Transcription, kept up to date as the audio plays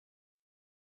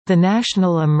The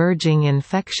National Emerging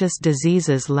Infectious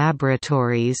Diseases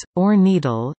Laboratories, or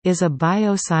NEDL, is a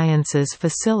biosciences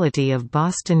facility of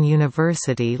Boston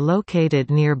University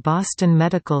located near Boston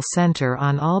Medical Center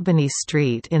on Albany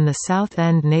Street in the South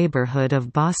End neighborhood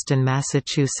of Boston,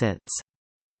 Massachusetts.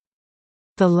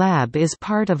 The lab is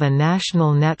part of a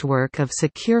national network of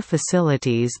secure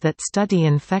facilities that study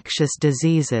infectious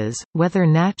diseases, whether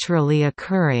naturally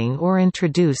occurring or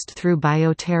introduced through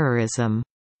bioterrorism.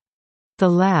 The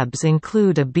labs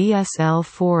include a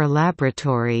BSL-4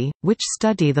 laboratory, which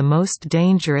study the most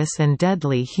dangerous and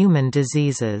deadly human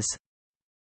diseases.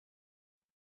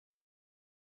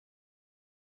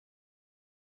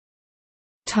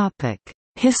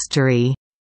 History.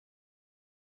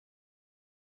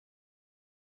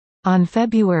 On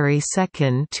February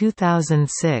 2,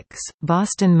 2006,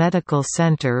 Boston Medical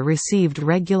Center received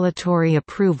regulatory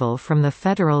approval from the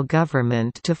federal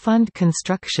government to fund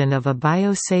construction of a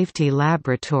biosafety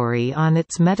laboratory on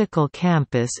its medical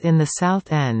campus in the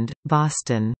South End,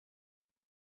 Boston.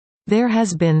 There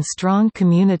has been strong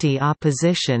community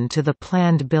opposition to the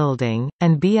planned building,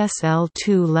 and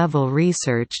BSL-2 level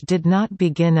research did not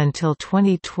begin until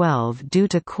 2012 due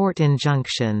to court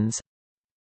injunctions.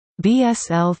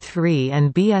 BSL-3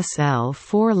 and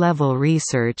BSL-4 level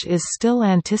research is still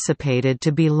anticipated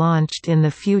to be launched in the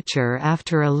future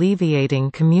after alleviating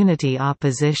community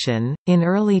opposition. In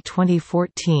early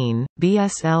 2014,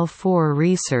 BSL-4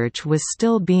 research was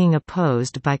still being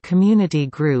opposed by community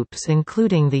groups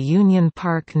including the Union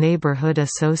Park Neighborhood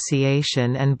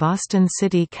Association and Boston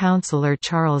City Councilor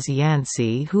Charles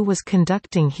Yancey, who was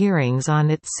conducting hearings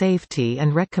on its safety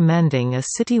and recommending a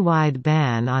citywide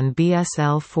ban on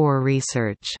BSL-4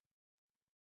 research.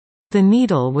 The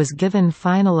NEDL was given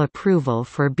final approval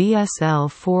for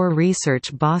BSL-4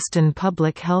 research Boston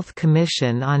Public Health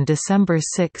Commission on December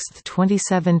 6,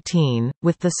 2017,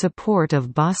 with the support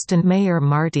of Boston Mayor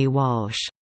Marty Walsh.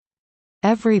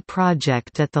 Every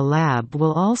project at the lab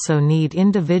will also need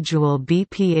individual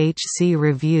BPHC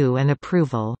review and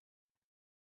approval.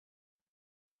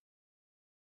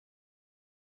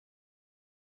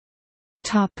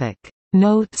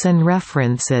 Notes and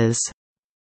references.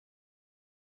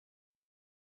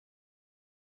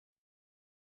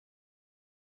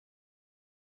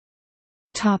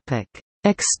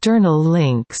 External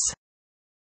links.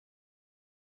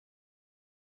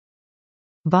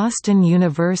 Boston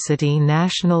University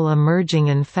National Emerging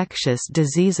Infectious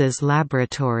Diseases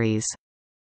Laboratories